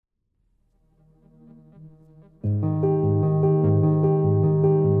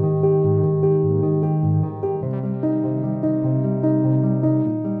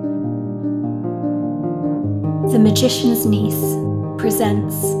Magician's Niece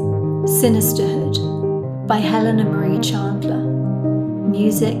presents Sinisterhood by Helena Marie Chandler.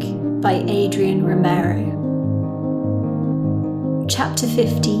 Music by Adrian Romero. Chapter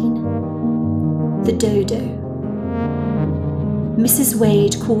 15. The Dodo. Mrs.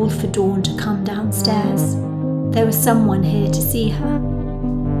 Wade called for Dawn to come downstairs. There was someone here to see her.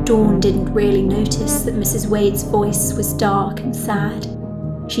 Dawn didn't really notice that Mrs. Wade's voice was dark and sad.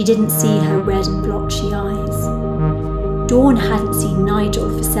 She didn't see her red and blotchy eyes. Dawn hadn't seen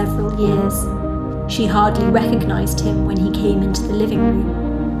Nigel for several years. She hardly recognised him when he came into the living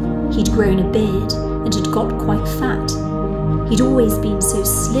room. He'd grown a beard and had got quite fat. He'd always been so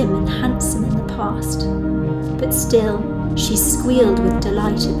slim and handsome in the past. But still, she squealed with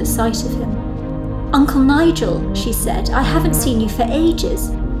delight at the sight of him. "Uncle Nigel," she said, "I haven't seen you for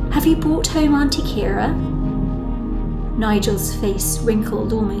ages. Have you brought home Auntie Keira?" Nigel's face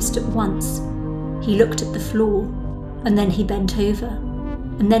wrinkled almost at once. He looked at the floor, and then he bent over,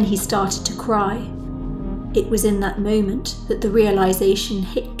 and then he started to cry. It was in that moment that the realization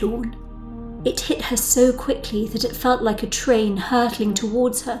hit Dawn. It hit her so quickly that it felt like a train hurtling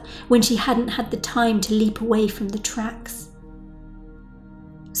towards her when she hadn't had the time to leap away from the tracks.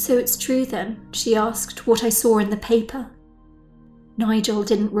 "So it's true then," she asked, "what I saw in the paper?" Nigel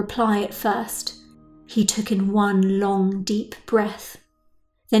didn't reply at first. He took in one long, deep breath.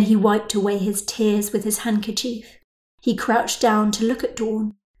 Then he wiped away his tears with his handkerchief. He crouched down to look at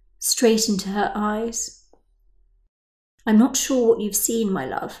Dawn, straight into her eyes. "I'm not sure what you've seen, my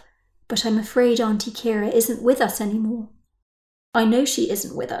love, but I'm afraid Auntie Keira isn't with us anymore." "I know she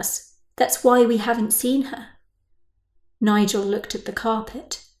isn't with us. That's why we haven't seen her." Nigel looked at the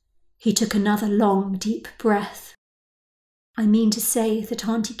carpet. He took another long, deep breath. "I mean to say that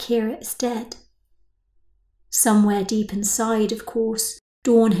Auntie Keira is dead." Somewhere deep inside, of course,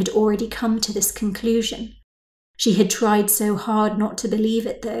 Dawn had already come to this conclusion. She had tried so hard not to believe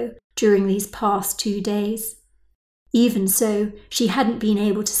it, though, during these past 2 days. Even so, she hadn't been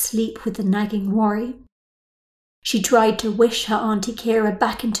able to sleep with the nagging worry. She tried to wish her Auntie Keira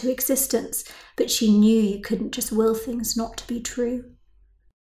back into existence, but she knew you couldn't just will things not to be true.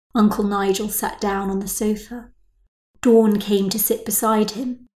 Uncle Nigel sat down on the sofa. Dawn came to sit beside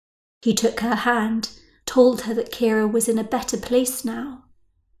him. He took her hand, told her that Keira was in a better place now.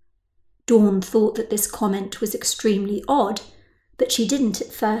 Dawn thought that this comment was extremely odd, but she didn't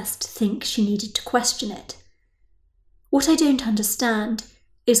at first think she needed to question it. "What I don't understand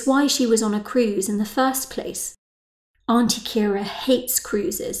is why she was on a cruise in the first place. Auntie Keira hates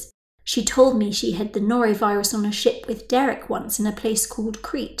cruises. She told me she had the norovirus on a ship with Derek once in a place called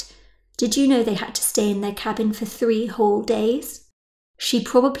Crete. Did you know they had to stay in their cabin for 3 whole days? She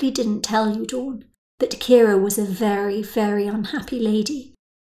probably didn't tell you, Dawn, but Keira was a very, very unhappy lady.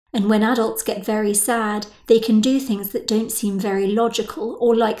 And when adults get very sad, they can do things that don't seem very logical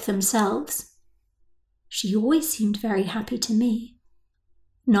or like themselves. She always seemed very happy to me."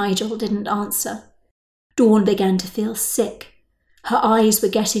 Nigel didn't answer. Dawn began to feel sick. Her eyes were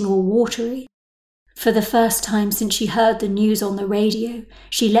getting all watery. For the first time since she heard the news on the radio,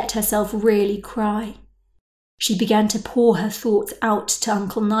 she let herself really cry. She began to pour her thoughts out to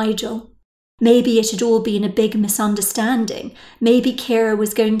Uncle Nigel. Maybe it had all been a big misunderstanding. Maybe Keira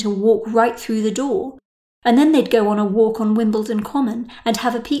was going to walk right through the door, and then they'd go on a walk on Wimbledon Common and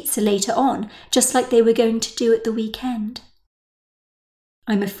have a pizza later on, just like they were going to do at the weekend.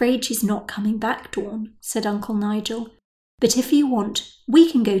 "I'm afraid she's not coming back, Dawn," said Uncle Nigel. "But if you want,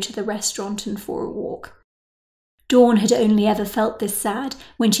 we can go to the restaurant and for a walk." Dawn had only ever felt this sad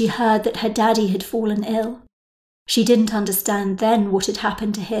when she heard that her daddy had fallen ill. She didn't understand then what had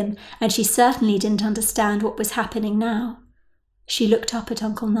happened to him, and she certainly didn't understand what was happening now. She looked up at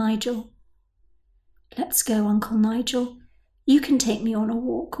Uncle Nigel. "Let's go, Uncle Nigel. You can take me on a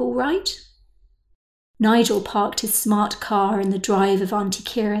walk, all right?" Nigel parked his smart car in the drive of Auntie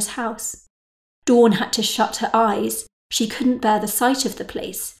Keira's house. Dawn had to shut her eyes. She couldn't bear the sight of the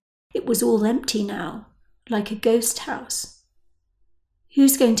place. It was all empty now, like a ghost house.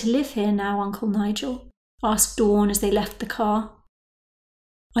 "Who's going to live here now, Uncle Nigel?" asked Dawn as they left the car.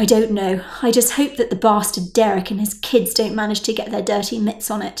 "I don't know. I just hope that the bastard Derek and his kids don't manage to get their dirty mitts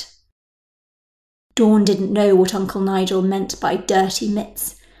on it." Dawn didn't know what Uncle Nigel meant by dirty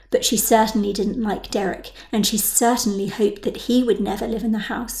mitts, but she certainly didn't like Derek, and she certainly hoped that he would never live in the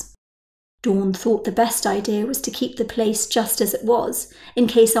house. Dawn thought the best idea was to keep the place just as it was, in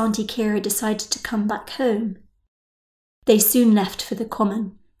case Auntie Keira decided to come back home. They soon left for the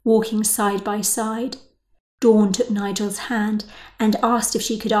common, walking side by side. Dawn took Nigel's hand and asked if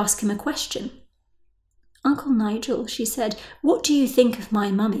she could ask him a question. "Uncle Nigel," she said, "what do you think of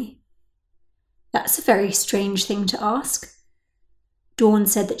my mummy?" That's a very strange thing to ask. Dawn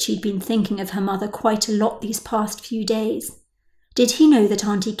said that she'd been thinking of her mother quite a lot these past few days. Did he know that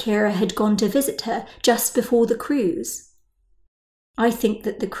Auntie Keira had gone to visit her just before the cruise? I think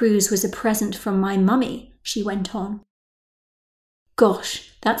that the cruise was a present from my mummy, she went on.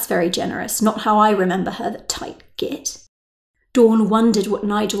 Gosh, that's very generous, not how I remember her, the tight git. Dawn wondered what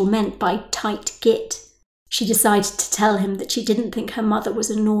Nigel meant by tight git. She decided to tell him that she didn't think her mother was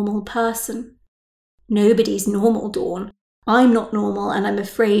a normal person. Nobody's normal, Dawn. I'm not normal, and I'm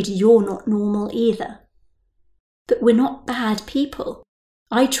afraid you're not normal either. But we're not bad people.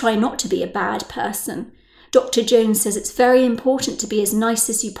 I try not to be a bad person. Dr. Jones says it's very important to be as nice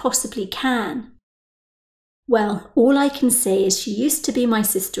as you possibly can. Well, all I can say is she used to be my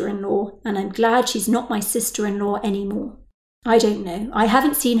sister-in-law, and I'm glad she's not my sister-in-law anymore. I don't know. I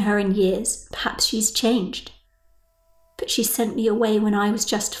haven't seen her in years. Perhaps she's changed. But she sent me away when I was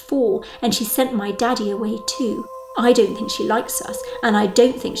just 4, and she sent my daddy away too. I don't think she likes us, and I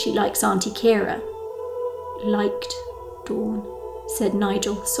don't think she likes Auntie Keira. Liked, Dawn, said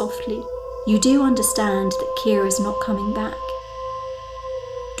Nigel softly. You do understand that Keira's not coming back.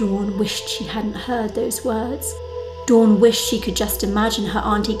 Dawn wished she hadn't heard those words. Dawn wished she could just imagine her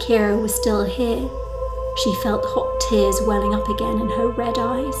Auntie Keira was still here. She felt hot tears welling up again in her red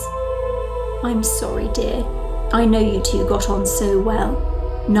eyes. I'm sorry, dear. I know you two got on so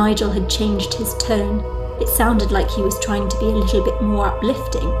well. Nigel had changed his tone. It sounded like he was trying to be a little bit more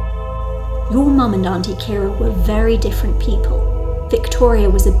uplifting. Your mum and Auntie Keira were very different people. Victoria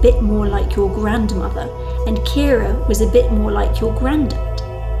was a bit more like your grandmother, and Keira was a bit more like your granddad.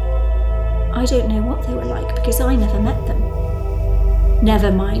 I don't know what they were like because I never met them.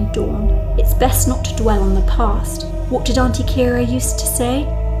 Never mind, Dawn. It's best not to dwell on the past. What did Auntie Keira used to say?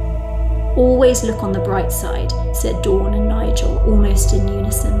 Always look on the bright side, said Dawn and Nigel, almost in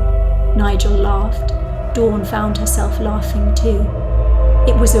unison. Nigel laughed. Dawn found herself laughing too.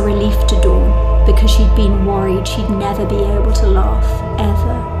 It was a relief to Dawn, because she'd been worried she'd never be able to laugh,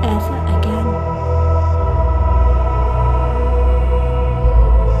 ever again.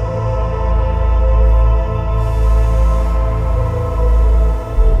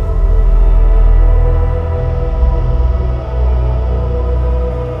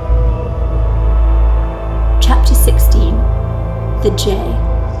 Chapter 16. The J.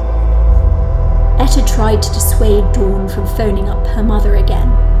 Etta tried to dissuade Dawn from phoning up her mother again.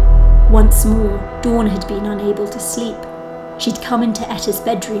 Once more, Dawn had been unable to sleep. She'd come into Etta's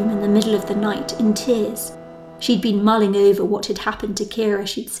bedroom in the middle of the night in tears. She'd been mulling over what had happened to Keira,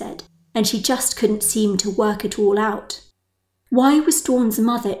 she'd said, and she just couldn't seem to work it all out. Why was Dawn's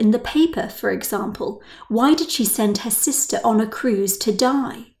mother in the paper, for example? Why did she send her sister on a cruise to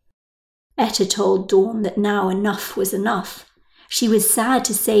die? Etta told Dawn that now enough was enough. She was sad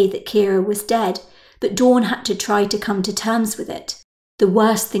to say that Keira was dead, but Dawn had to try to come to terms with it. The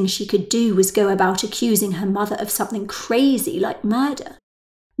worst thing she could do was go about accusing her mother of something crazy like murder.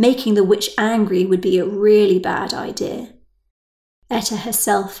 Making the witch angry would be a really bad idea. Etta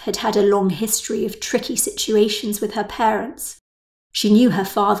herself had had a long history of tricky situations with her parents. She knew her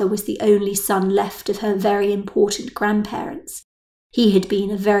father was the only son left of her very important grandparents. He had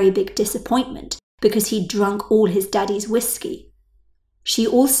been a very big disappointment because he'd drunk all his daddy's whiskey. She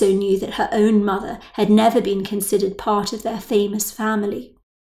also knew that her own mother had never been considered part of their famous family.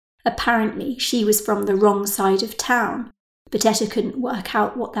 Apparently, she was from the wrong side of town, but Etta couldn't work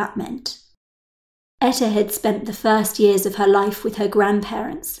out what that meant. Etta had spent the first years of her life with her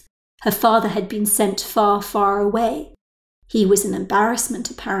grandparents. Her father had been sent far away. He was an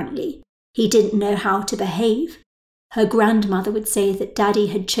embarrassment, apparently. He didn't know how to behave. Her grandmother would say that Daddy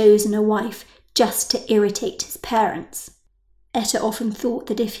had chosen a wife just to irritate his parents. Etta often thought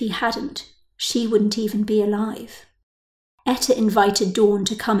that if he hadn't, she wouldn't even be alive. Etta invited Dawn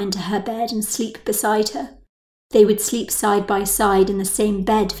to come into her bed and sleep beside her. They would sleep side by side in the same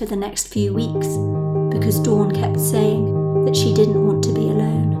bed for the next few weeks, because Dawn kept saying that she didn't want to be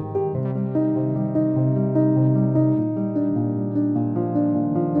alone.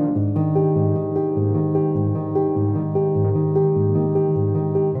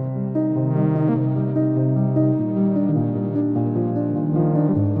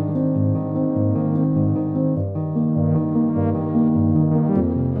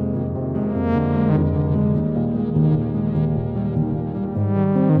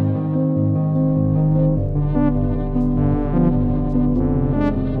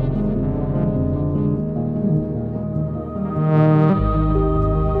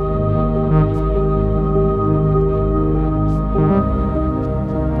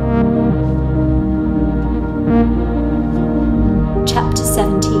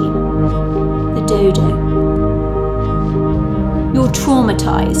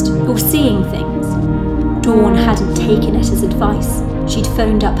 traumatised, or seeing things. Dawn hadn't taken Etta's advice. She'd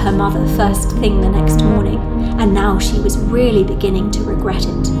phoned up her mother first thing the next morning, and now she was really beginning to regret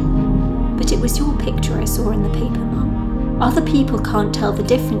it. But it was your picture I saw in the paper, Mum. Other people can't tell the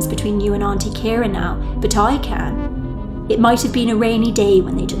difference between you and Auntie Keira now, but I can. It might have been a rainy day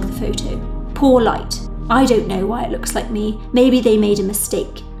when they took the photo. Poor light. I don't know why it looks like me. Maybe they made a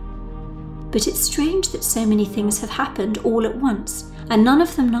mistake. But it's strange that so many things have happened all at once, and none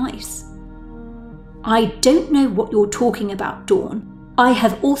of them nice. I don't know what you're talking about, Dawn. I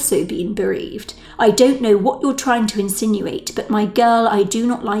have also been bereaved. I don't know what you're trying to insinuate, but my girl, I do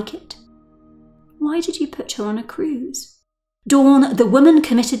not like it. Why did you put her on a cruise? Dawn, the woman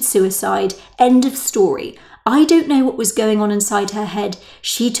committed suicide. End of story. I don't know what was going on inside her head.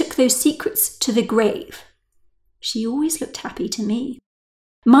 She took those secrets to the grave. She always looked happy to me.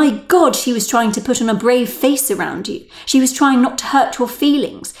 My God, she was trying to put on a brave face around you. She was trying not to hurt your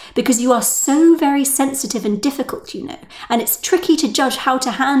feelings, because you are so very sensitive and difficult, you know, and it's tricky to judge how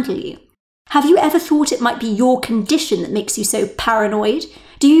to handle you. Have you ever thought it might be your condition that makes you so paranoid?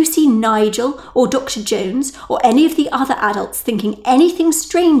 Do you see Nigel or Dr. Jones or any of the other adults thinking anything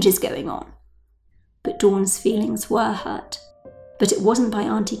strange is going on? But Dawn's feelings were hurt. But it wasn't by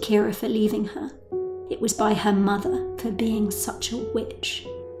Auntie Keira for leaving her. It was by her mother for being such a witch.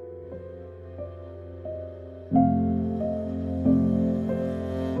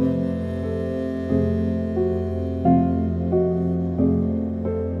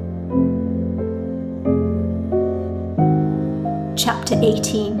 Chapter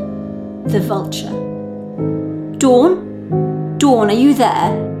 18. The Vulture. Dawn? Dawn, are you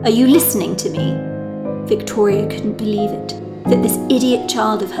there? Are you listening to me? Victoria couldn't believe it, that this idiot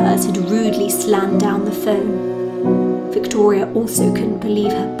child of hers had rudely slammed down the phone. Victoria also couldn't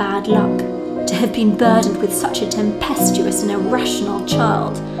believe her bad luck, to have been burdened with such a tempestuous and irrational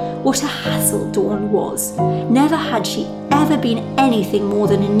child. What a hassle Dawn was. Never had she ever been anything more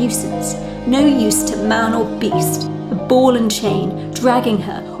than a nuisance, no use to man or beast, a ball and chain, dragging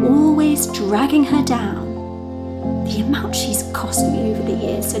her, always dragging her down. The amount she's cost me over the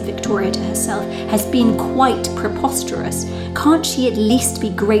years, said Victoria to herself, has been quite preposterous. Can't she at least be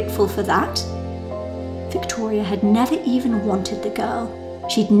grateful for that? Victoria had never even wanted the girl.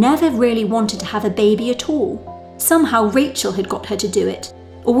 She'd never really wanted to have a baby at all. Somehow Rachel had got her to do it.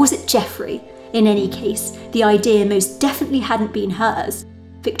 Or was it Geoffrey? In any case, the idea most definitely hadn't been hers.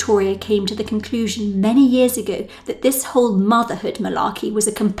 Victoria came to the conclusion many years ago that this whole motherhood malarkey was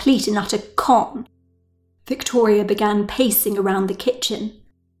a complete and utter con. Victoria began pacing around the kitchen.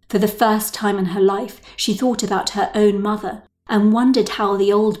 For the first time in her life, she thought about her own mother and wondered how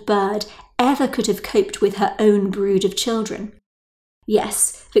the old bird ever could have coped with her own brood of children.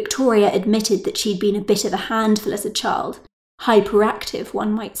 Yes, Victoria admitted that she'd been a bit of a handful as a child. Hyperactive,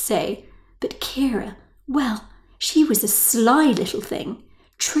 one might say. But Keira, well, she was a sly little thing.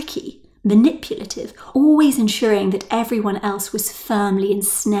 Tricky, manipulative, always ensuring that everyone else was firmly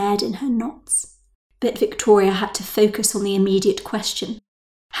ensnared in her knots. But Victoria had to focus on the immediate question,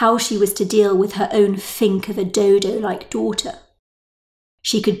 how she was to deal with her own fink of a dodo-like daughter.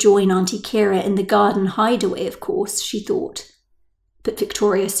 She could join Auntie Keira in the garden hideaway, of course, she thought. But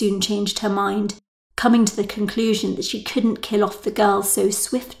Victoria soon changed her mind, coming to the conclusion that she couldn't kill off the girl so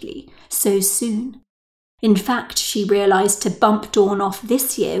swiftly, so soon. In fact, she realised to bump Dawn off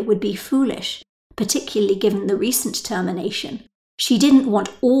this year would be foolish, particularly given the recent termination. She didn't want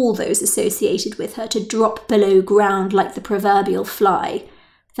all those associated with her to drop below ground like the proverbial fly.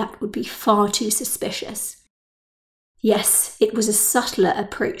 That would be far too suspicious. Yes, it was a subtler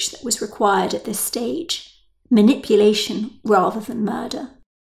approach that was required at this stage. Manipulation rather than murder.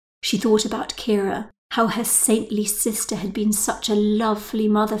 She thought about Keira, how her saintly sister had been such a lovely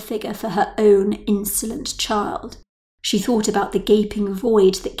mother figure for her own insolent child. She thought about the gaping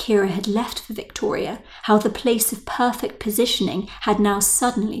void that Keira had left for Victoria, how the place of perfect positioning had now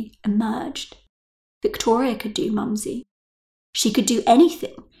suddenly emerged. Victoria could do mumsy. She could do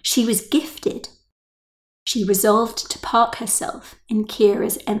anything. She was gifted. She resolved to park herself in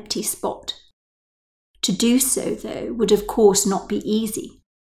Keira's empty spot. To do so, though, would of course not be easy.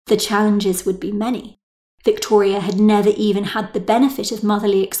 The challenges would be many. Victoria had never even had the benefit of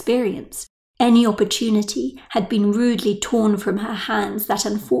motherly experience. Any opportunity had been rudely torn from her hands that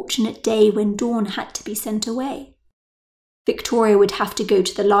unfortunate day when Dawn had to be sent away. Victoria would have to go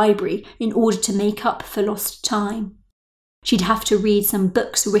to the library in order to make up for lost time. She'd have to read some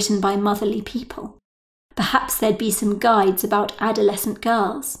books written by motherly people. Perhaps there'd be some guides about adolescent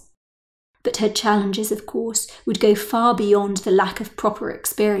girls. But her challenges, of course, would go far beyond the lack of proper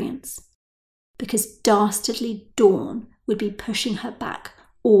experience. Because dastardly Dawn would be pushing her back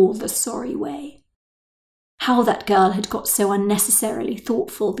all the sorry way. How that girl had got so unnecessarily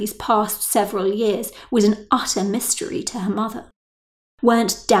thoughtful these past several years was an utter mystery to her mother.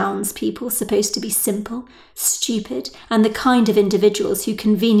 Weren't Downs people supposed to be simple, stupid, and the kind of individuals who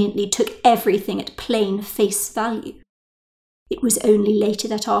conveniently took everything at plain face value? It was only later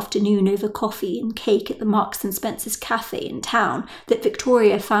that afternoon over coffee and cake at the Marks & Spencer's cafe in town that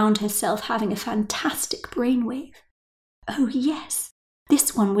Victoria found herself having a fantastic brainwave. Oh yes,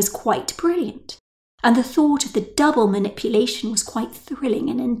 this one was quite brilliant, and the thought of the double manipulation was quite thrilling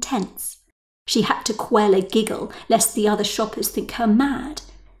and intense. She had to quell a giggle lest the other shoppers think her mad.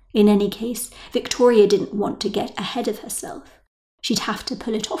 In any case, Victoria didn't want to get ahead of herself. She'd have to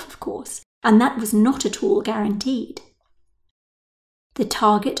pull it off, of course, and that was not at all guaranteed. The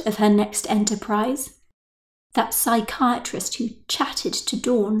target of her next enterprise? That psychiatrist who chatted to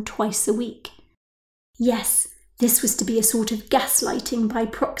Dawn twice a week. Yes, this was to be a sort of gaslighting by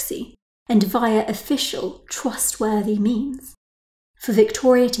proxy, and via official, trustworthy means. For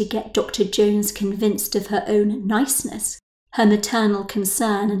Victoria to get Dr. Jones convinced of her own niceness, her maternal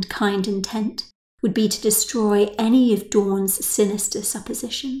concern and kind intent, would be to destroy any of Dawn's sinister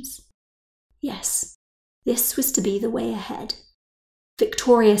suppositions. Yes, this was to be the way ahead.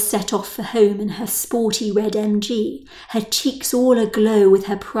 Victoria set off for home in her sporty red MG, her cheeks all aglow with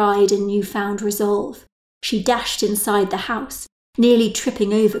her pride and newfound resolve. She dashed inside the house, nearly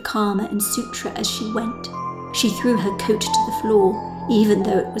tripping over Karma and Sutra as she went. She threw her coat to the floor, even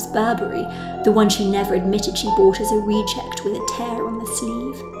though it was Burberry, the one she never admitted she bought as a reject with a tear on the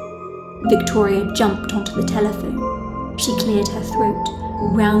sleeve. Victoria jumped onto the telephone. She cleared her throat,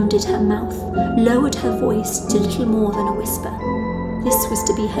 rounded her mouth, lowered her voice to little more than a whisper. This was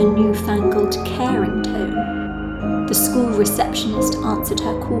to be her newfangled, caring tone. The school receptionist answered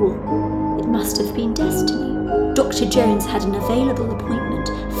her call. It must have been destiny. Dr. Jones had an available appointment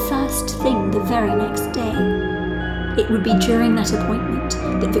first thing the very next day. It would be during that appointment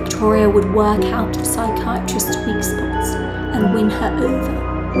that Victoria would work out the psychiatrist's weak spots and win her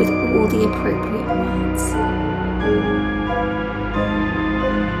over with all the appropriate words.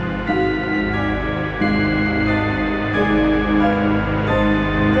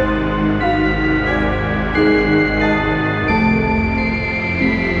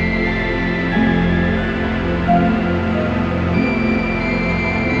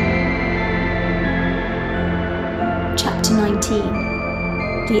 Chapter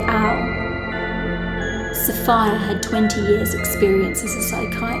 19. The Owl. Sophia had 20 years' experience as a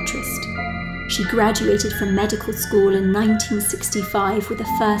psychiatrist. She graduated from medical school in 1965 with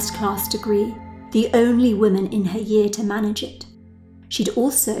a first-class degree, the only woman in her year to manage it. She'd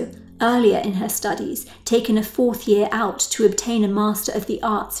also, earlier in her studies, taken a fourth year out to obtain a Master of the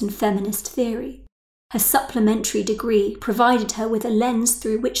Arts in Feminist Theory. Her supplementary degree provided her with a lens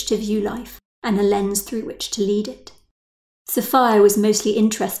through which to view life and a lens through which to lead it. Sophia was mostly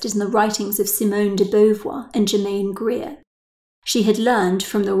interested in the writings of Simone de Beauvoir and Germaine Greer. She had learned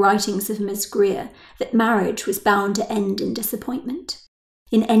from the writings of Miss Greer that marriage was bound to end in disappointment.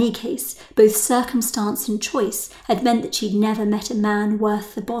 In any case, both circumstance and choice had meant that she'd never met a man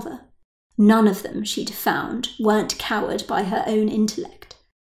worth the bother. None of them, she'd found, weren't cowered by her own intellect.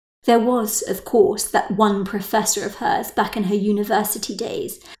 There was, of course, that one professor of hers back in her university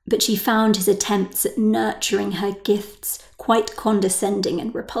days, but she found his attempts at nurturing her gifts quite condescending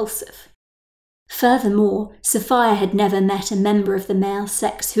and repulsive. Furthermore, Sophia had never met a member of the male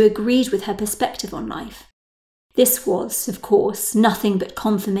sex who agreed with her perspective on life. This was, of course, nothing but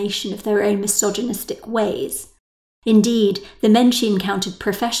confirmation of their own misogynistic ways. Indeed, the men she encountered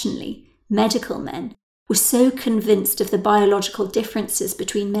professionally, medical men, were so convinced of the biological differences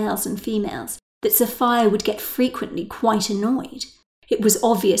between males and females that Sophia would get frequently quite annoyed. It was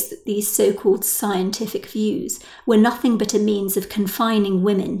obvious that these so-called scientific views were nothing but a means of confining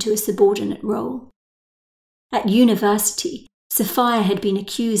women to a subordinate role. At university, Sophia had been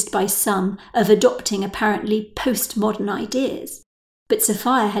accused by some of adopting apparently postmodern ideas, but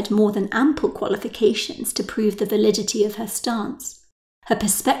Sophia had more than ample qualifications to prove the validity of her stance. Her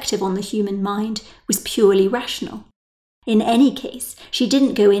perspective on the human mind was purely rational. In any case, she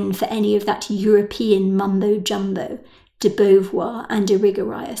didn't go in for any of that European mumbo-jumbo, de Beauvoir and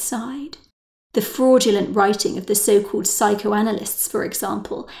Irigaray aside. The fraudulent writing of the so-called psychoanalysts, for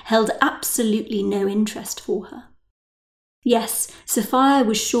example, held absolutely no interest for her. Yes, Sophia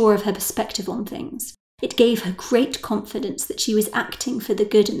was sure of her perspective on things. It gave her great confidence that she was acting for the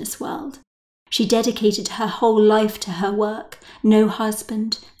good in this world. She dedicated her whole life to her work, no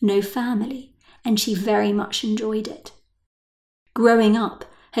husband, no family, and she very much enjoyed it. Growing up,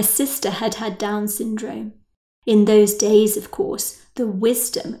 her sister had had Down syndrome. In those days, of course, the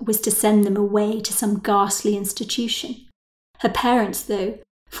wisdom was to send them away to some ghastly institution. Her parents, though,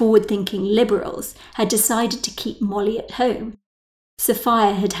 forward-thinking liberals, had decided to keep Molly at home.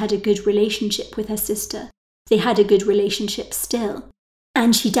 Sophia had had a good relationship with her sister. They had a good relationship still.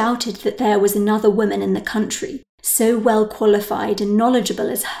 And she doubted that there was another woman in the country so well qualified and knowledgeable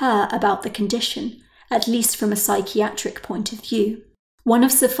as her about the condition, at least from a psychiatric point of view. One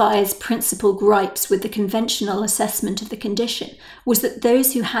of Sophia's principal gripes with the conventional assessment of the condition was that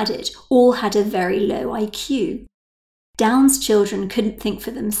those who had it all had a very low IQ. Down's children couldn't think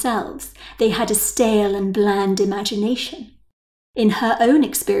for themselves. They had a stale and bland imagination. In her own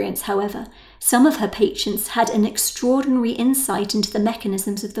experience, however, some of her patients had an extraordinary insight into the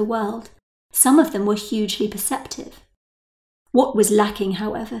mechanisms of the world. Some of them were hugely perceptive. What was lacking,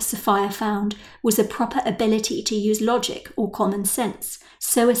 however, Sophia found, was a proper ability to use logic or common sense,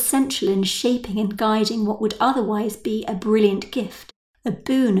 so essential in shaping and guiding what would otherwise be a brilliant gift, a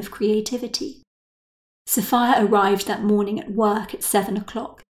boon of creativity. Sophia arrived that morning at work at 7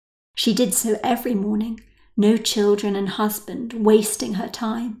 o'clock. She did so every morning, no children and husband wasting her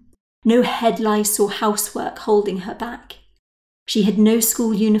time, no head lice or housework holding her back. She had no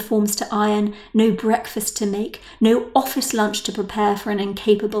school uniforms to iron, no breakfast to make, no office lunch to prepare for an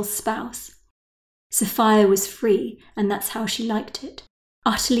incapable spouse. Sophia was free, and that's how she liked it,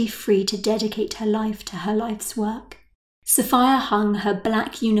 utterly free to dedicate her life to her life's work. Sophia hung her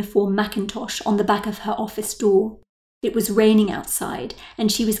black uniform mackintosh on the back of her office door. It was raining outside,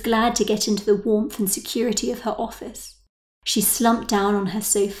 and she was glad to get into the warmth and security of her office. She slumped down on her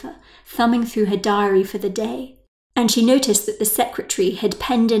sofa, thumbing through her diary for the day, and she noticed that the secretary had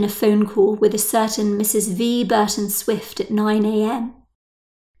penned in a phone call with a certain Mrs. V. Burton Swift at 9 a.m.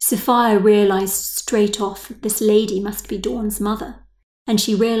 Sophia realised straight off that this lady must be Dawn's mother, and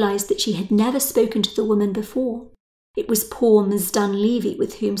she realised that she had never spoken to the woman before. It was poor Ms. Dunleavy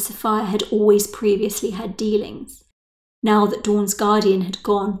with whom Sophia had always previously had dealings. Now that Dawn's guardian had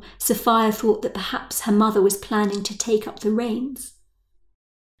gone, Sophia thought that perhaps her mother was planning to take up the reins.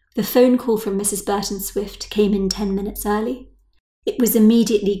 The phone call from Mrs. Burton Swift came in 10 minutes early. It was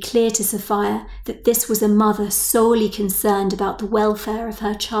immediately clear to Sophia that this was a mother solely concerned about the welfare of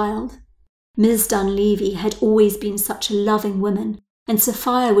her child. Ms. Dunleavy had always been such a loving woman, and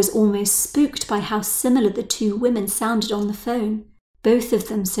Sophia was almost spooked by how similar the two women sounded on the phone, both of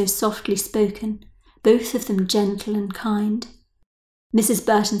them so softly spoken, both of them gentle and kind. Mrs.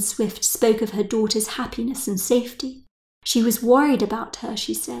 Burton Swift spoke of her daughter's happiness and safety. She was worried about her,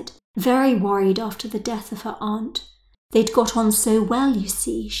 she said, very worried after the death of her aunt. They'd got on so well, you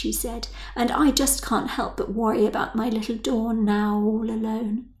see, she said, and I just can't help but worry about my little Dawn now all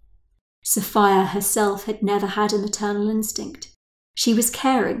alone. Sophia herself had never had a maternal instinct. She was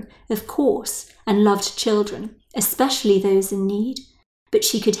caring, of course, and loved children, especially those in need, but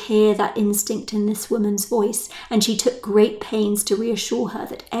she could hear that instinct in this woman's voice, and she took great pains to reassure her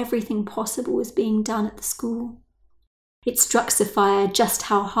that everything possible was being done at the school. It struck Sophia just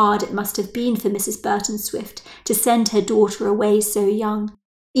how hard it must have been for Mrs. Burton Swift to send her daughter away so young,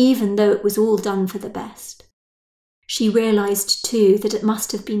 even though it was all done for the best. She realised, too, that it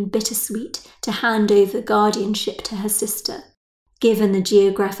must have been bittersweet to hand over guardianship to her sister, given the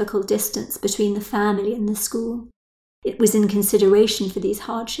geographical distance between the family and the school. It was in consideration for these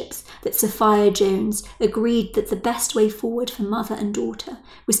hardships that Sophia Jones agreed that the best way forward for mother and daughter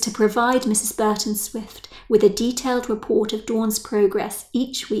was to provide Mrs. Burton Swift with a detailed report of Dawn's progress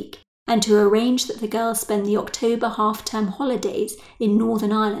each week, and to arrange that the girls spend the October half-term holidays in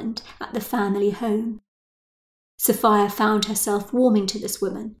Northern Ireland at the family home. Sophia found herself warming to this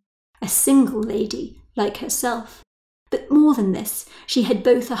woman, a single lady like herself. But more than this, she had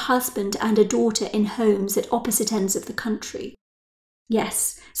both a husband and a daughter in homes at opposite ends of the country.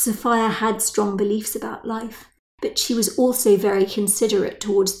 Yes, Sophia had strong beliefs about life, but she was also very considerate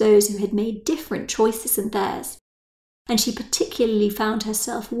towards those who had made different choices than theirs, and she particularly found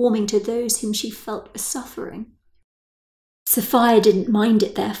herself warming to those whom she felt were suffering. Sophia didn't mind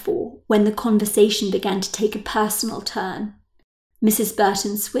it, therefore, when the conversation began to take a personal turn. Mrs.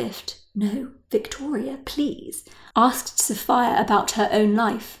 Burton Swift, no, Victoria, please, asked Sophia about her own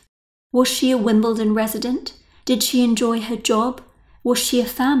life. Was she a Wimbledon resident? Did she enjoy her job? Was she a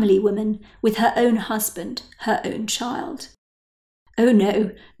family woman with her own husband, her own child? Oh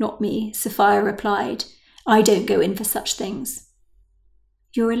no, not me, Sophia replied. I don't go in for such things.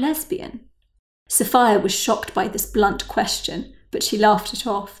 You're a lesbian? Sophia was shocked by this blunt question, but she laughed it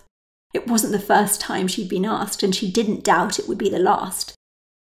off. It wasn't the first time she'd been asked, and she didn't doubt it would be the last.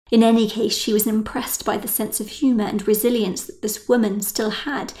 In any case, she was impressed by the sense of humour and resilience that this woman still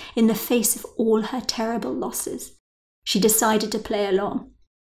had in the face of all her terrible losses. She decided to play along.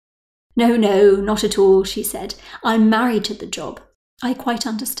 "No, not at all," she said. "I'm married to the job." "I quite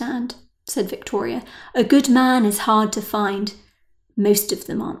understand," said Victoria. "A good man is hard to find. Most of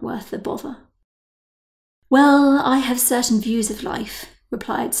them aren't worth the bother." "Well, I have certain views of life,"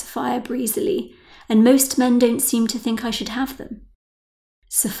 replied Sophia breezily, "and most men don't seem to think I should have them."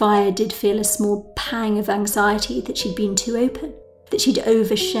 Sophia did feel a small pang of anxiety that she'd been too open, that she'd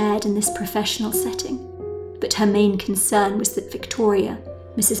overshared in this professional setting. But her main concern was that Victoria,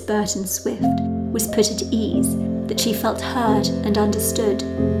 Mrs. Burton Swift, was put at ease, that she felt heard and understood,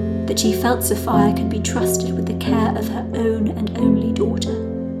 that she felt Sophia could be trusted with the care of her own and only daughter.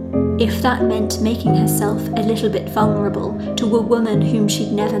 If that meant making herself a little bit vulnerable to a woman whom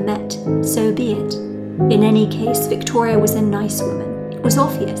she'd never met, so be it. In any case, Victoria was a nice woman. It was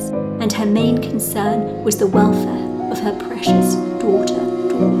obvious, and her main concern was the welfare of her precious daughter,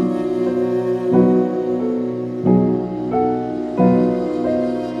 Dawn.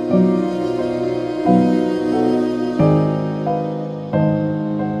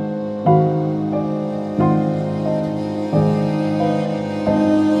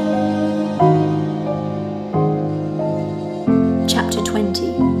 Chapter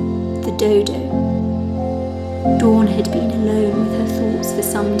 20. The Dodo. Dawn had been alone with her thoughts for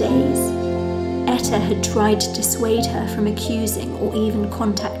some days. Etta had tried to dissuade her from accusing or even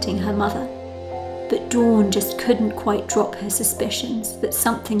contacting her mother, but Dawn just couldn't quite drop her suspicions that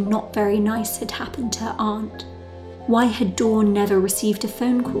something not very nice had happened to her aunt. Why had Dawn never received a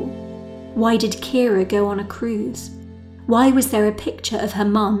phone call? Why did Keira go on a cruise? Why was there a picture of her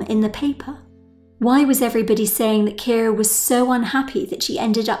mum in the paper? Why was everybody saying that Keira was so unhappy that she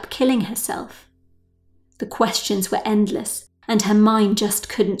ended up killing herself? The questions were endless, and her mind just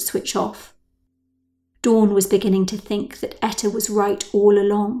couldn't switch off. Dawn was beginning to think that Etta was right all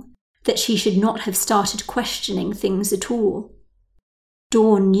along, that she should not have started questioning things at all.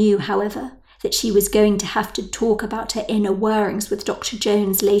 Dawn knew, however, that she was going to have to talk about her inner workings with Dr.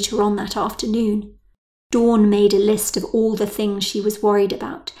 Jones later on that afternoon. Dawn made a list of all the things she was worried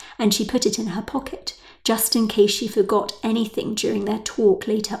about, and she put it in her pocket, just in case she forgot anything during their talk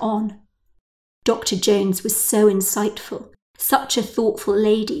later on. Dr. Jones was so insightful, such a thoughtful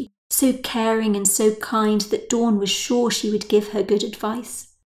lady, so caring and so kind that Dawn was sure she would give her good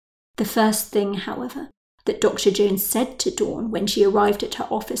advice. The first thing, however, that Dr. Jones said to Dawn when she arrived at her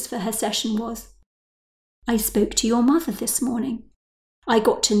office for her session was, "I spoke to your mother this morning. I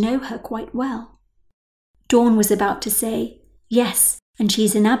got to know her quite well." Dawn was about to say, "Yes, and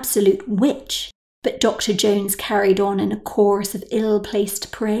she's an absolute witch," but Dr. Jones carried on in a chorus of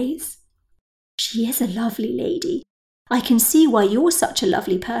ill-placed praise. "She is a lovely lady. I can see why you're such a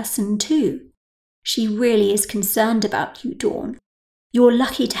lovely person too. She really is concerned about you, Dawn. You're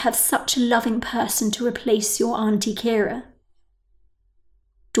lucky to have such a loving person to replace your Auntie Keira."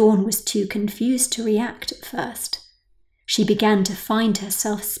 Dawn was too confused to react at first. She began to find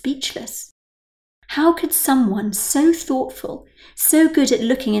herself speechless. How could someone so thoughtful, so good at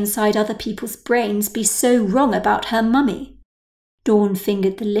looking inside other people's brains, be so wrong about her mummy? Dawn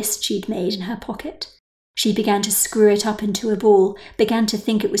fingered the list she'd made in her pocket. She began to screw it up into a ball, began to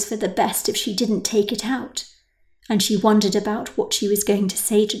think it was for the best if she didn't take it out. And she wondered about what she was going to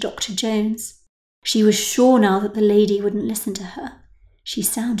say to Dr. Jones. She was sure now that the lady wouldn't listen to her. She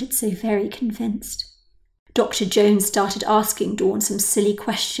sounded so very convinced. Dr. Jones started asking Dawn some silly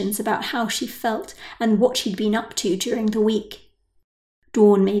questions about how she felt and what she'd been up to during the week.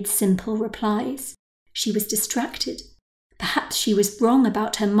 Dawn made simple replies. She was distracted. Perhaps she was wrong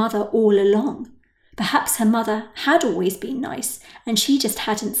about her mother all along. Perhaps her mother had always been nice, and she just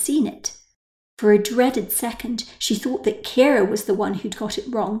hadn't seen it. For a dreaded second, she thought that Keira was the one who'd got it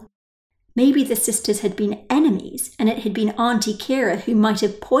wrong. Maybe the sisters had been enemies, and it had been Auntie Keira who might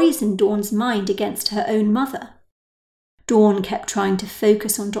have poisoned Dawn's mind against her own mother. Dawn kept trying to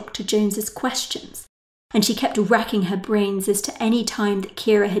focus on Dr. Jones's questions, and she kept racking her brains as to any time that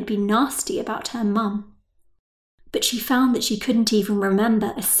Keira had been nasty about her mum. But she found that she couldn't even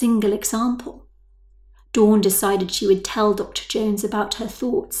remember a single example. Dawn decided she would tell Dr. Jones about her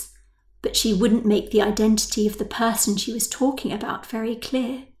thoughts, but she wouldn't make the identity of the person she was talking about very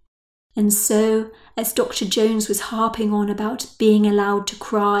clear. And so, as Dr. Jones was harping on about being allowed to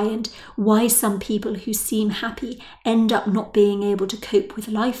cry and why some people who seem happy end up not being able to cope with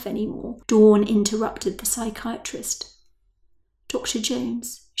life anymore, Dawn interrupted the psychiatrist. "Dr.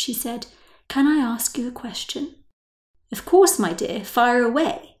 Jones," she said, "can I ask you a question?" "Of course, my dear, fire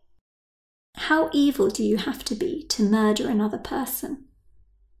away." "How evil do you have to be to murder another person?"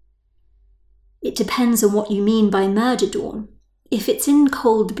 It depends on what you mean by murder, Dawn. If it's in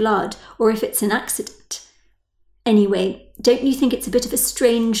cold blood or if it's an accident. Anyway, don't you think it's a bit of a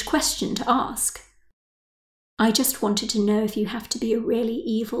strange question to ask? I just wanted to know if you have to be a really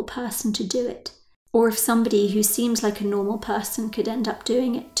evil person to do it, or if somebody who seems like a normal person could end up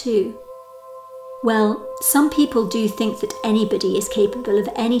doing it too. Well, some people do think that anybody is capable of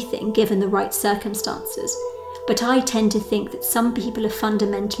anything given the right circumstances, but I tend to think that some people are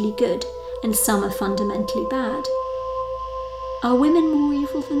fundamentally good and some are fundamentally bad. Are women more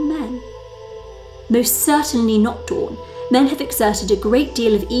evil than men? Most certainly not, Dawn. Men have exerted a great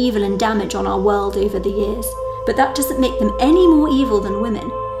deal of evil and damage on our world over the years, but that doesn't make them any more evil than women.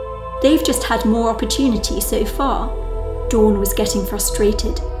 They've just had more opportunity so far. Dawn was getting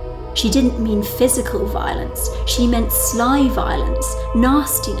frustrated. She didn't mean physical violence, she meant sly violence,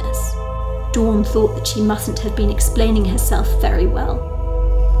 nastiness. Dawn thought that she mustn't have been explaining herself very well.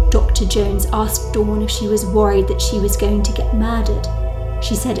 Dr. Jones asked Dawn if she was worried that she was going to get murdered.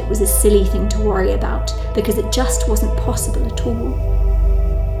 She said it was a silly thing to worry about because it just wasn't possible at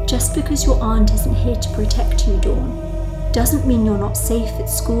all. Just because your aunt isn't here to protect you, Dawn, doesn't mean you're not safe at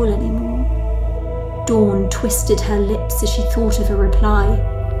school anymore. Dawn twisted her lips as she thought of a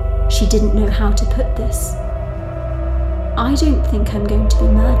reply. She didn't know how to put this. I don't think I'm going to be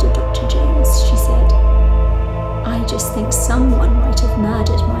murdered, Dr. Jones, she said. I just think someone might have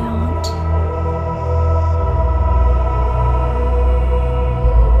murdered my aunt.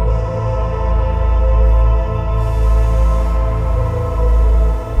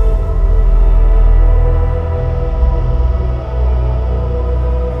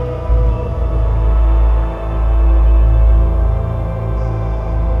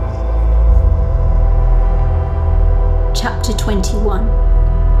 Chapter 21.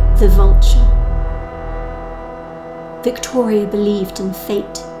 The Vulture. Victoria believed in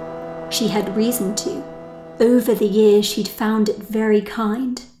fate. She had reason to. Over the years, she'd found it very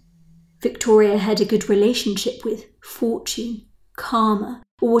kind. Victoria had a good relationship with fortune, karma,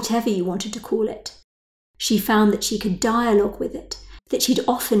 or whatever you wanted to call it. She found that she could dialogue with it, that she'd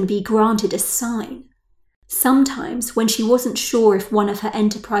often be granted a sign. Sometimes, when she wasn't sure if one of her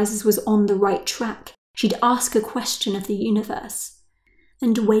enterprises was on the right track, she'd ask a question of the universe,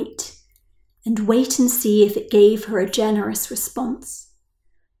 and wait and see if it gave her a generous response.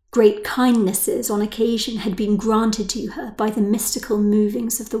 Great kindnesses on occasion had been granted to her by the mystical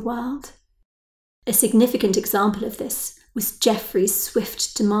movings of the world. A significant example of this was Geoffrey's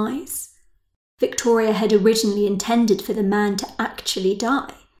swift demise. Victoria had originally intended for the man to actually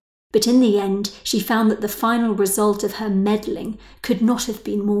die, but in the end she found that the final result of her meddling could not have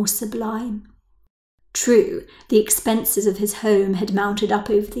been more sublime. True, the expenses of his home had mounted up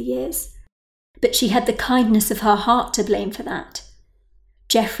over the years, but she had the kindness of her heart to blame for that.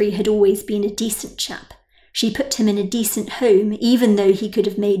 Geoffrey had always been a decent chap. She put him in a decent home, even though he could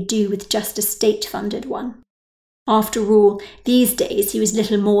have made do with just a state-funded one. After all, these days he was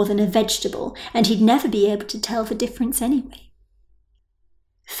little more than a vegetable, and he'd never be able to tell the difference anyway.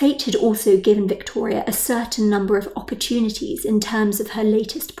 Fate had also given Victoria a certain number of opportunities in terms of her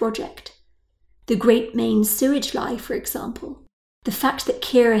latest project. The Great Main Sewage Lie, for example. The fact that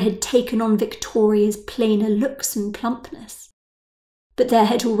Keira had taken on Victoria's plainer looks and plumpness. But there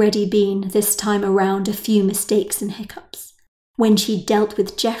had already been, this time around, a few mistakes and hiccups. When she dealt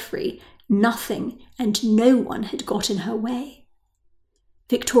with Geoffrey, nothing and no one had got in her way.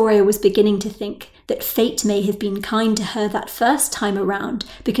 Victoria was beginning to think that fate may have been kind to her that first time around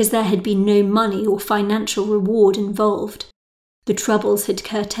because there had been no money or financial reward involved. The troubles had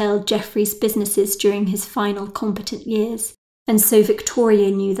curtailed Geoffrey's businesses during his final competent years, and so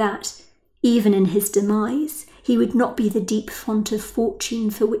Victoria knew that, even in his demise, he would not be the deep font of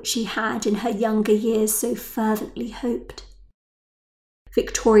fortune for which she had in her younger years so fervently hoped.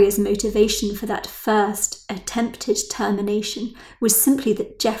 Victoria's motivation for that first attempted termination was simply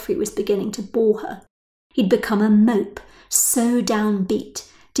that Geoffrey was beginning to bore her. He'd become a mope, so downbeat,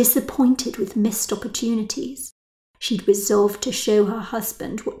 disappointed with missed opportunities. She'd resolved to show her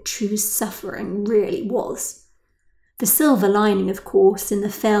husband what true suffering really was. The silver lining, of course, in the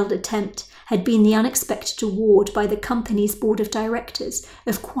failed attempt had been the unexpected award by the company's board of directors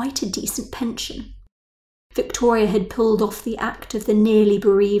of quite a decent pension. Victoria had pulled off the act of the nearly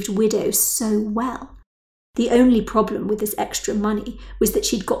bereaved widow so well. The only problem with this extra money was that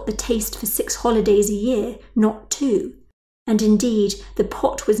she'd got the taste for 6 holidays a year, not 2. And indeed, the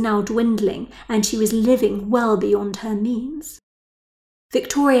pot was now dwindling, and she was living well beyond her means.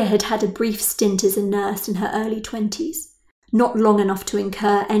 Victoria had had a brief stint as a nurse in her early 20s, not long enough to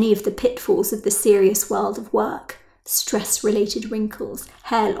incur any of the pitfalls of the serious world of work, stress-related wrinkles,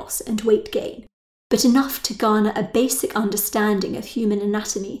 hair loss and weight gain, but enough to garner a basic understanding of human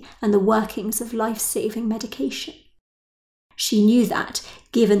anatomy and the workings of life-saving medication. She knew that,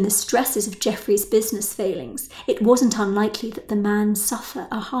 given the stresses of Jeffrey's business failings, it wasn't unlikely that the man suffer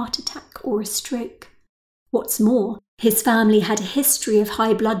a heart attack or a stroke. What's more, his family had a history of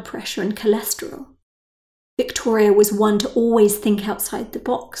high blood pressure and cholesterol. Victoria was one to always think outside the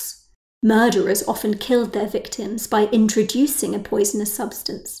box. Murderers often killed their victims by introducing a poisonous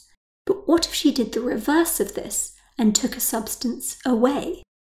substance. But what if she did the reverse of this and took a substance away?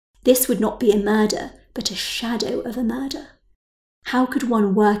 This would not be a murder, but a shadow of a murder. How could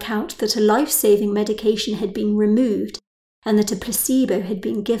one work out that a life-saving medication had been removed and that a placebo had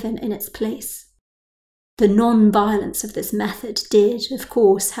been given in its place? The non-violence of this method did, of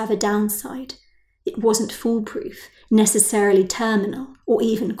course, have a downside. It wasn't foolproof, necessarily terminal, or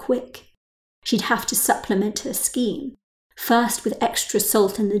even quick. She'd have to supplement her scheme, first with extra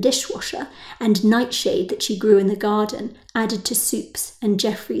salt in the dishwasher and nightshade that she grew in the garden, added to soups and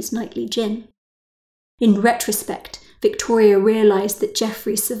Jeffrey's nightly gin. In retrospect, Victoria realised that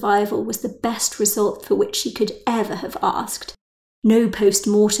Jeffrey's survival was the best result for which she could ever have asked. No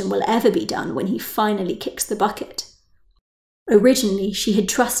post-mortem will ever be done when he finally kicks the bucket. Originally, she had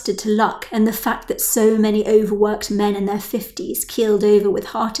trusted to luck and the fact that so many overworked men in their 50s keeled over with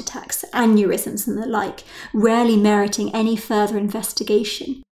heart attacks, aneurysms and the like, rarely meriting any further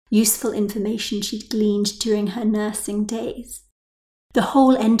investigation, useful information she'd gleaned during her nursing days. The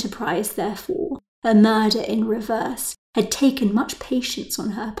whole enterprise, therefore, a murder in reverse, had taken much patience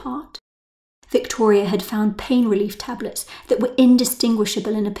on her part. Victoria had found pain relief tablets that were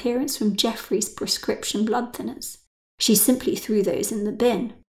indistinguishable in appearance from Jeffrey's prescription blood thinners. She simply threw those in the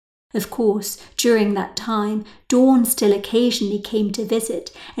bin. Of course, during that time, Dawn still occasionally came to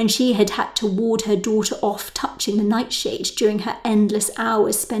visit, and she had had to ward her daughter off touching the nightshade during her endless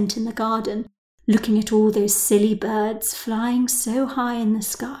hours spent in the garden, looking at all those silly birds flying so high in the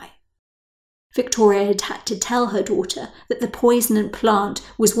sky. Victoria had had to tell her daughter that the poisonant plant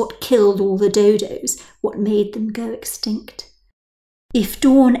was what killed all the dodos, what made them go extinct. If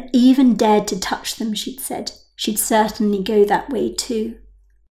Dawn even dared to touch them, she'd said, she'd certainly go that way too.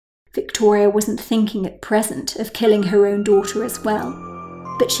 Victoria wasn't thinking at present of killing her own daughter as well,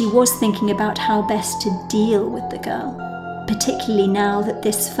 but she was thinking about how best to deal with the girl, particularly now that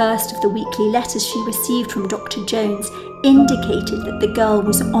this first of the weekly letters she received from Dr. Jones indicated that the girl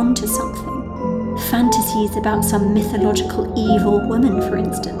was onto something. Fantasies about some mythological evil woman, for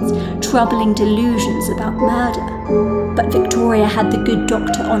instance, troubling delusions about murder. But Victoria had the good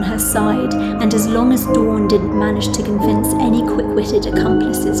doctor on her side, and as long as Dawn didn't manage to convince any quick-witted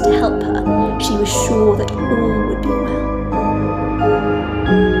accomplices to help her, she was sure that all would be well.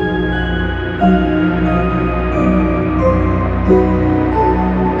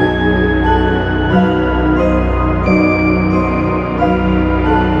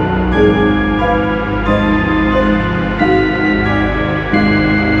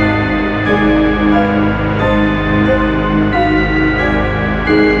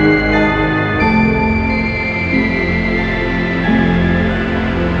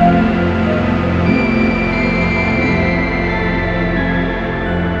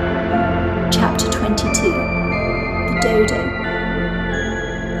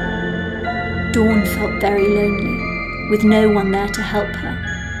 Dawn felt very lonely, with no one there to help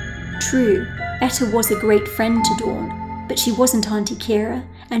her. True, Etta was a great friend to Dawn, but she wasn't Auntie Keira,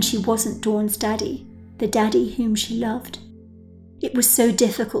 and she wasn't Dawn's daddy, the daddy whom she loved. It was so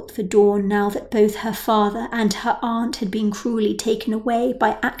difficult for Dawn now that both her father and her aunt had been cruelly taken away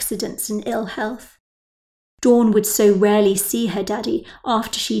by accidents and ill health. Dawn would so rarely see her daddy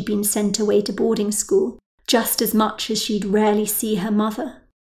after she'd been sent away to boarding school, just as much as she'd rarely see her mother.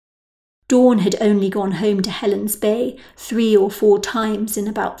 Dawn had only gone home to Helen's Bay 3 or 4 times in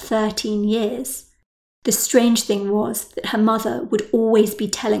about 13 years. The strange thing was that her mother would always be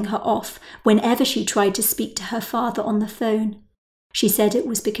telling her off whenever she tried to speak to her father on the phone. She said it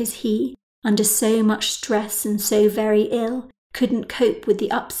was because he, under so much stress and so very ill, couldn't cope with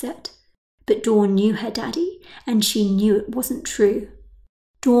the upset. But Dawn knew her daddy, and she knew it wasn't true.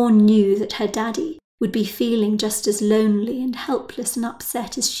 Dawn knew that her daddy would be feeling just as lonely and helpless and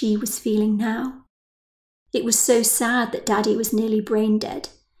upset as she was feeling now. It was so sad that Daddy was nearly brain dead.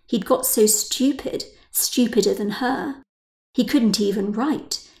 He'd got so stupid, stupider than her. He couldn't even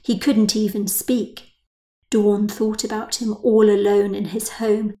write. He couldn't even speak. Dawn thought about him all alone in his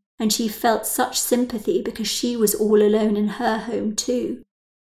home, and she felt such sympathy because she was all alone in her home too.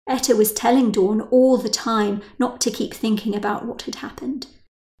 Etta was telling Dawn all the time not to keep thinking about what had happened.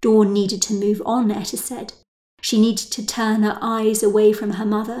 Dawn needed to move on, Etta said. She needed to turn her eyes away from her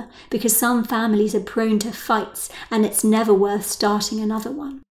mother because some families are prone to fights and it's never worth starting another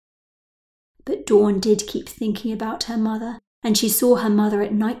one. But Dawn did keep thinking about her mother, and she saw her mother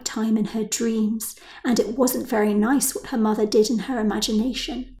at night time in her dreams, and it wasn't very nice what her mother did in her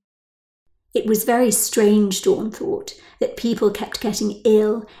imagination. It was very strange, Dawn thought, that people kept getting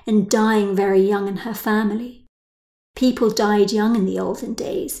ill and dying very young in her family. People died young in the olden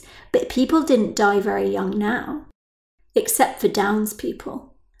days, but people didn't die very young now. Except for Downs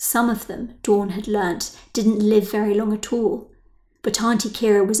people. Some of them, Dawn had learnt, didn't live very long at all. But Auntie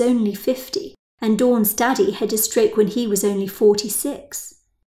Keira was only 50, and Dawn's daddy had a stroke when he was only 46.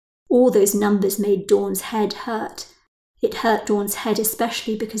 All those numbers made Dawn's head hurt. It hurt Dawn's head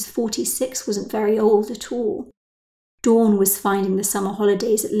especially because 46 wasn't very old at all. Dawn was finding the summer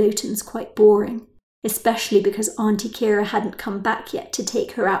holidays at Lowton's quite boring, especially because Auntie Keira hadn't come back yet to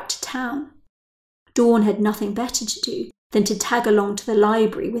take her out to town. Dawn had nothing better to do than to tag along to the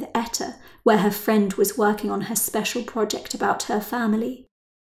library with Etta, where her friend was working on her special project about her family.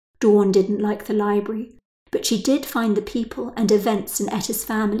 Dawn didn't like the library, but she did find the people and events in Etta's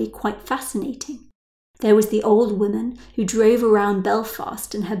family quite fascinating. There was the old woman who drove around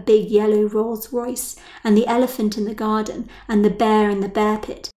Belfast in her big yellow Rolls Royce, and the elephant in the garden, and the bear in the bear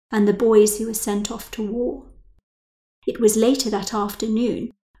pit, and the boys who were sent off to war. It was later that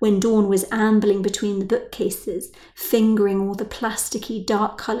afternoon, when Dawn was ambling between the bookcases, fingering all the plasticky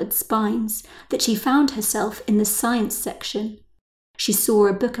dark-coloured spines, that she found herself in the science section. She saw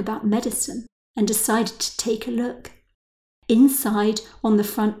a book about medicine and decided to take a look. Inside, on the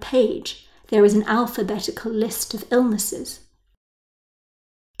front page, there was an alphabetical list of illnesses.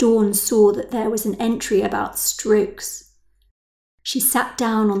 Dawn saw that there was an entry about strokes. She sat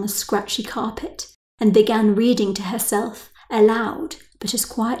down on the scratchy carpet and began reading to herself aloud, but as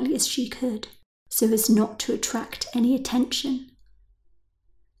quietly as she could, so as not to attract any attention.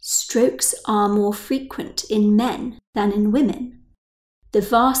 Strokes are more frequent in men than in women. The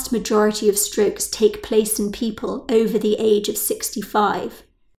vast majority of strokes take place in people over the age of 65.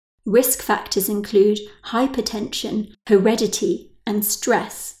 Risk factors include hypertension, heredity, and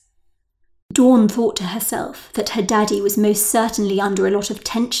stress. Dawn thought to herself that her daddy was most certainly under a lot of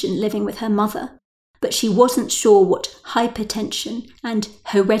tension living with her mother, but she wasn't sure what hypertension and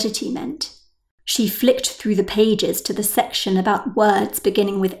heredity meant. She flicked through the pages to the section about words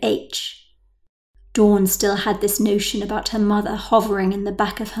beginning with H. Dawn still had this notion about her mother hovering in the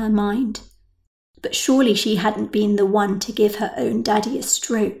back of her mind. But surely she hadn't been the one to give her own daddy a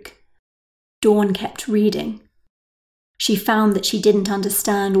stroke. Dawn kept reading. She found that she didn't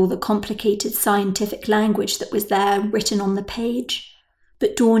understand all the complicated scientific language that was there written on the page.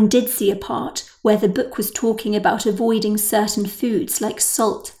 But Dawn did see a part where the book was talking about avoiding certain foods like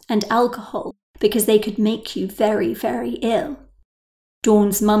salt and alcohol because they could make you very, very ill.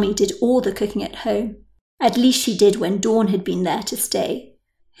 Dawn's mummy did all the cooking at home. At least she did when Dawn had been there to stay.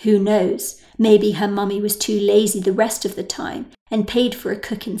 Who knows, maybe her mummy was too lazy the rest of the time and paid for a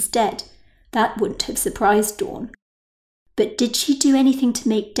cook instead. That wouldn't have surprised Dawn. But did she do anything to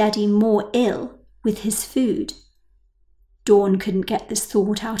make Daddy more ill with his food? Dawn couldn't get this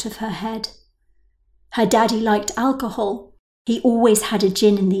thought out of her head. Her daddy liked alcohol. He always had a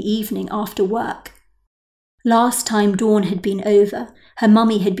gin in the evening after work. Last time Dawn had been over, her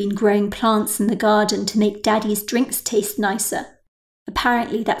mummy had been growing plants in the garden to make Daddy's drinks taste nicer.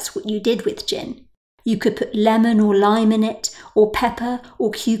 Apparently that's what you did with gin. You could put lemon or lime in it, or pepper,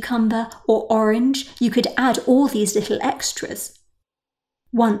 or cucumber, or orange. You could add all these little extras.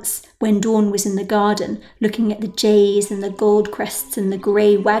 Once, when Dawn was in the garden, looking at the jays and the goldcrests and the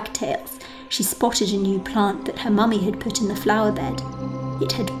grey wagtails, she spotted a new plant that her mummy had put in the flower bed.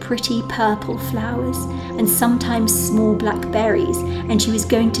 It had pretty purple flowers and sometimes small black berries, and she was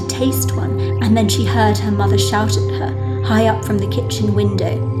going to taste one, and then she heard her mother shout at her, high up from the kitchen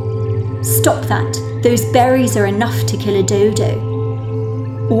window, "Stop that! Those berries are enough to kill a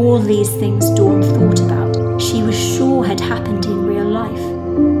dodo." All these things Dawn thought about, she was sure had happened in real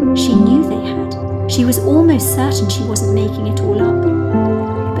life. She knew they had. She was almost certain she wasn't making it all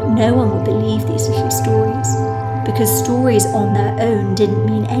up. But no one would believe these little stories, because stories on their own didn't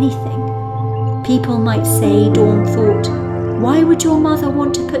mean anything. People might say, Dawn thought, "Why would your mother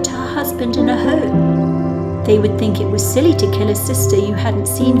want to put her husband in a home?" They would think it was silly to kill a sister you hadn't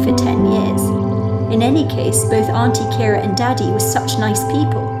seen for 10 years. In any case, both Auntie Keira and Daddy were such nice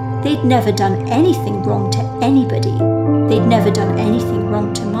people. They'd never done anything wrong to anybody. They'd never done anything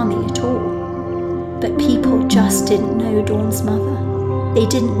wrong to Mummy at all. But people just didn't know Dawn's mother. They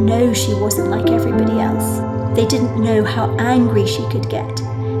didn't know she wasn't like everybody else. They didn't know how angry she could get.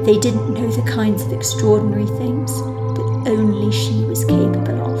 They didn't know the kinds of extraordinary things that only she was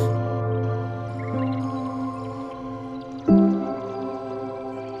capable of.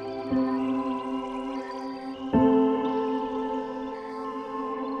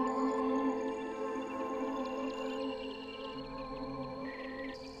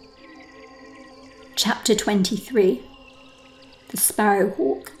 Chapter 23. The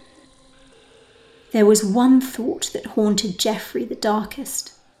Sparrowhawk. There was one thought that haunted Geoffrey the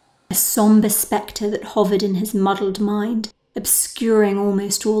darkest, a sombre spectre that hovered in his muddled mind, obscuring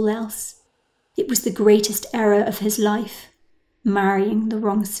almost all else. It was the greatest error of his life, marrying the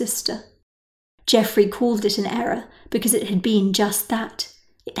wrong sister. Geoffrey called it an error because it had been just that.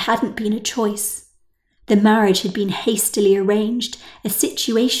 It hadn't been a choice. The marriage had been hastily arranged, a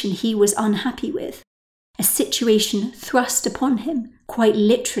situation he was unhappy with, a situation thrust upon him, quite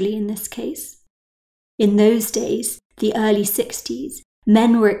literally in this case. In those days, the early 60s,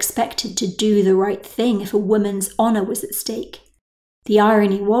 men were expected to do the right thing if a woman's honour was at stake. The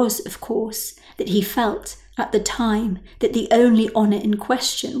irony was, of course, that he felt, at the time, that the only honour in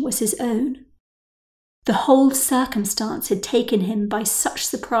question was his own. The whole circumstance had taken him by such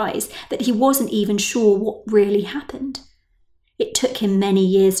surprise that he wasn't even sure what really happened. It took him many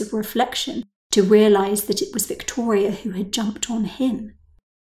years of reflection to realise that it was Victoria who had jumped on him.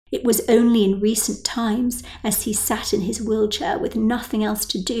 It was only in recent times, as he sat in his wheelchair with nothing else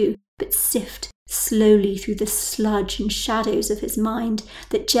to do but sift slowly through the sludge and shadows of his mind,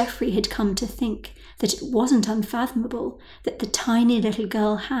 that Geoffrey had come to think that it wasn't unfathomable that the tiny little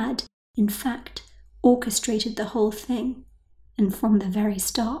girl had, in fact, orchestrated the whole thing, and from the very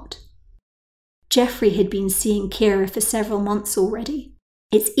start. Geoffrey had been seeing Keira for several months already.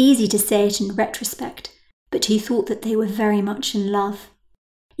 It's easy to say it in retrospect, but he thought that they were very much in love.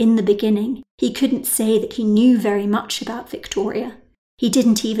 In the beginning, he couldn't say that he knew very much about Victoria. He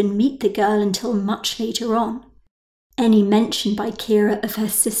didn't even meet the girl until much later on. Any mention by Keira of her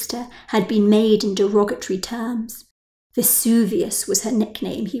sister had been made in derogatory terms. Vesuvius was her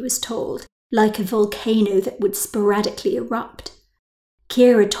nickname, he was told, like a volcano that would sporadically erupt.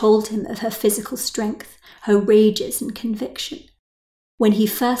 Keira told him of her physical strength, her rages and conviction. When he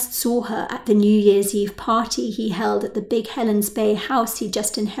first saw her at the New Year's Eve party he held at the big Helens Bay house he'd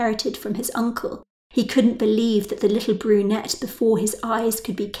just inherited from his uncle, he couldn't believe that the little brunette before his eyes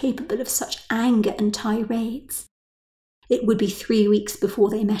could be capable of such anger and tirades. It would be 3 weeks before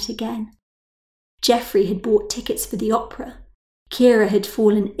they met again. Geoffrey had bought tickets for the opera. Keira had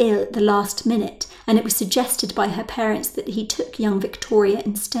fallen ill at the last minute, and it was suggested by her parents that he took young Victoria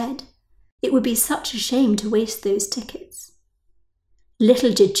instead. It would be such a shame to waste those tickets.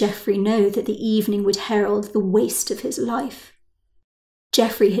 Little did Geoffrey know that the evening would herald the waste of his life.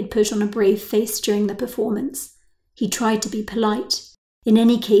 Geoffrey had put on a brave face during the performance. He tried to be polite. In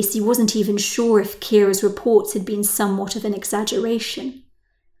any case, he wasn't even sure if Keira's reports had been somewhat of an exaggeration.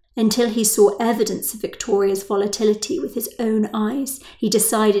 Until he saw evidence of Victoria's volatility with his own eyes, he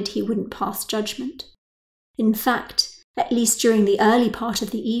decided he wouldn't pass judgment. In fact, at least during the early part of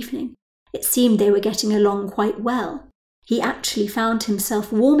the evening, it seemed they were getting along quite well. He actually found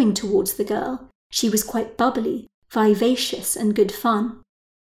himself warming towards the girl. She was quite bubbly, vivacious, and good fun.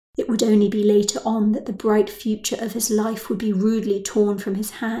 It would only be later on that the bright future of his life would be rudely torn from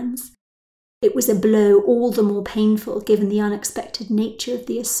his hands. It was a blow all the more painful given the unexpected nature of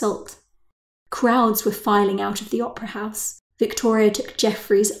the assault. Crowds were filing out of the opera house. Victoria took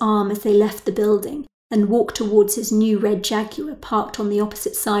Geoffrey's arm as they left the building and walked towards his new red Jaguar parked on the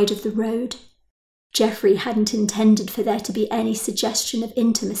opposite side of the road. Geoffrey hadn't intended for there to be any suggestion of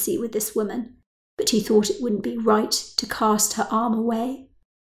intimacy with this woman, but he thought it wouldn't be right to cast her arm away.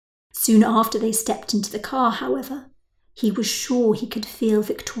 Soon after they stepped into the car, however, he was sure he could feel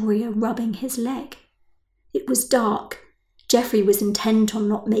Victoria rubbing his leg. It was dark. Geoffrey was intent on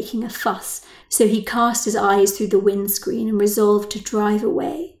not making a fuss, so he cast his eyes through the windscreen and resolved to drive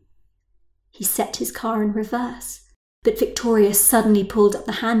away. He set his car in reverse, but Victoria suddenly pulled up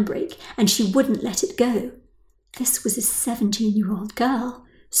the handbrake and she wouldn't let it go. This was a 17-year-old girl,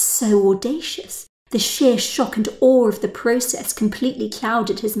 so audacious. The sheer shock and awe of the process completely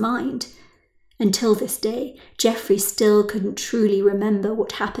clouded his mind. Until this day, Geoffrey still couldn't truly remember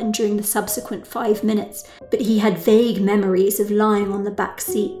what happened during the subsequent 5 minutes, but he had vague memories of lying on the back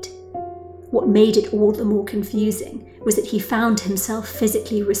seat. What made it all the more confusing was that he found himself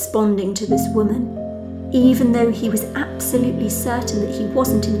physically responding to this woman, even though he was absolutely certain that he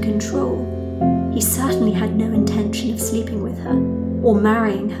wasn't in control. He certainly had no intention of sleeping with her, or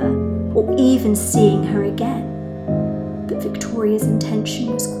marrying her, or even seeing her again. But Victoria's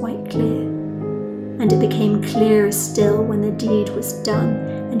intention was quite clear, and it became clearer still when the deed was done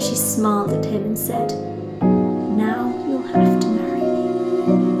and she smiled at him and said, "Now